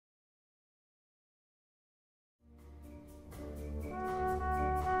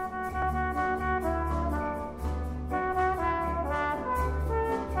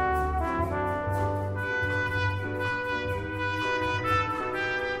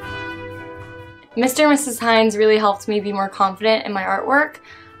Mr. and Mrs. Hynes really helped me be more confident in my artwork.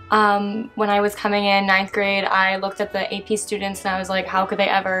 When I was coming in 9th grade, I looked at the AP students and I was like, how could they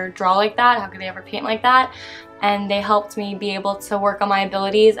ever draw like that? How could they ever paint like that? And they helped me be able to work on my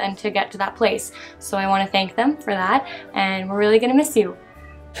abilities and to get to that place. So I want to thank them for that, and we're really going to miss you.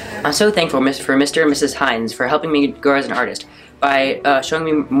 I'm so thankful for Mr. and Mrs. Hynes for helping me grow as an artist by showing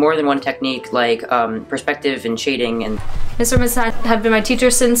me more than one technique like perspective and shading. And Mr. and Mrs. Hynes have been my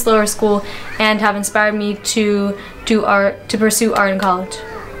teachers since lower school and have inspired me to pursue art in college.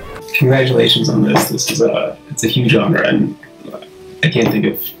 Congratulations on this. This is it's a huge honor, and I can't think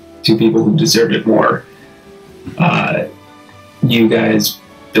of two people who deserve it more. You guys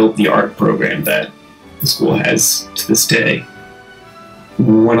built the art program that the school has to this day.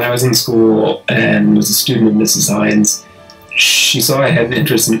 When I was in school and was a student of Mrs. Hynes, she saw I had an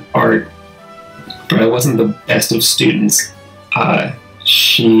interest in art, but I wasn't the best of students.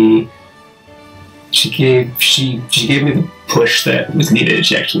 She gave me the push that was needed.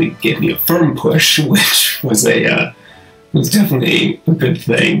 She actually gave me a firm push, which was definitely a good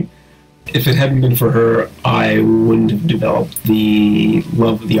thing. If it hadn't been for her, I wouldn't have developed the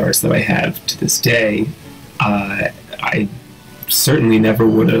love of the arts that I have to this day. I certainly never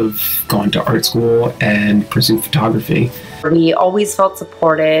would have gone to art school and pursued photography. We always felt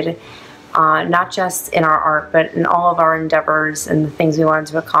supported, not just in our art, but in all of our endeavors and the things we wanted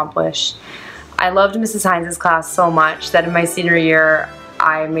to accomplish. I loved Mrs. Hynes' class so much that in my senior year,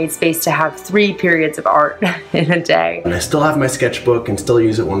 I made space to have 3 periods of art in a day. And I still have my sketchbook and still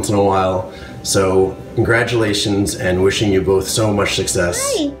use it once in a while. So congratulations, and wishing you both so much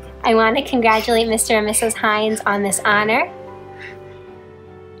success. Hi. I want to congratulate Mr. and Mrs. Hynes on this honor.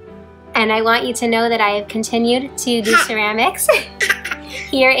 And I want you to know that I have continued to do ceramics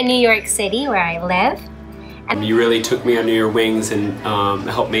here in New York City, where I live. And you really took me under your wings and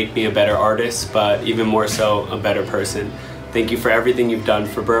helped make me a better artist, but even more so, a better person. Thank you for everything you've done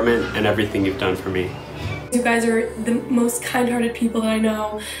for Berman and everything you've done for me. You guys are the most kind-hearted people that I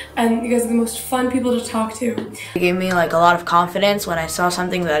know, and you guys are the most fun people to talk to. They gave me like a lot of confidence when I saw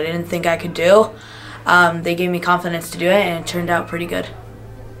something that I didn't think I could do. They gave me confidence to do it, and it turned out pretty good.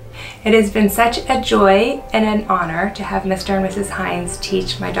 It has been such a joy and an honor to have Mr. and Mrs. Hynes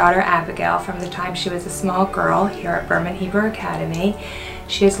teach my daughter Abigail from the time she was a small girl here at Berman Hebrew Academy.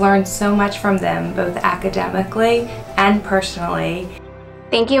 She has learned so much from them, both academically and personally.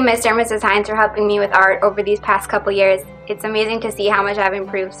 Thank you, Mr. and Mrs. Hynes, for helping me with art over these past couple years. It's amazing to see how much I've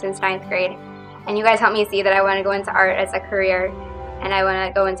improved since 9th grade. And you guys helped me see that I want to go into art as a career, and I want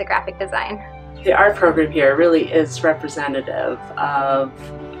to go into graphic design. The art program here really is representative of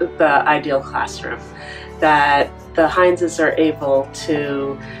the ideal classroom, that the Hyneses are able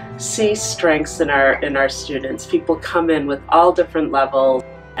to see strengths in our students. People come in with all different levels.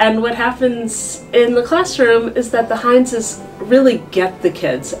 And what happens in the classroom is that the Hyneses really get the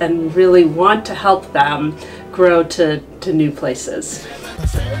kids and really want to help them grow to new places.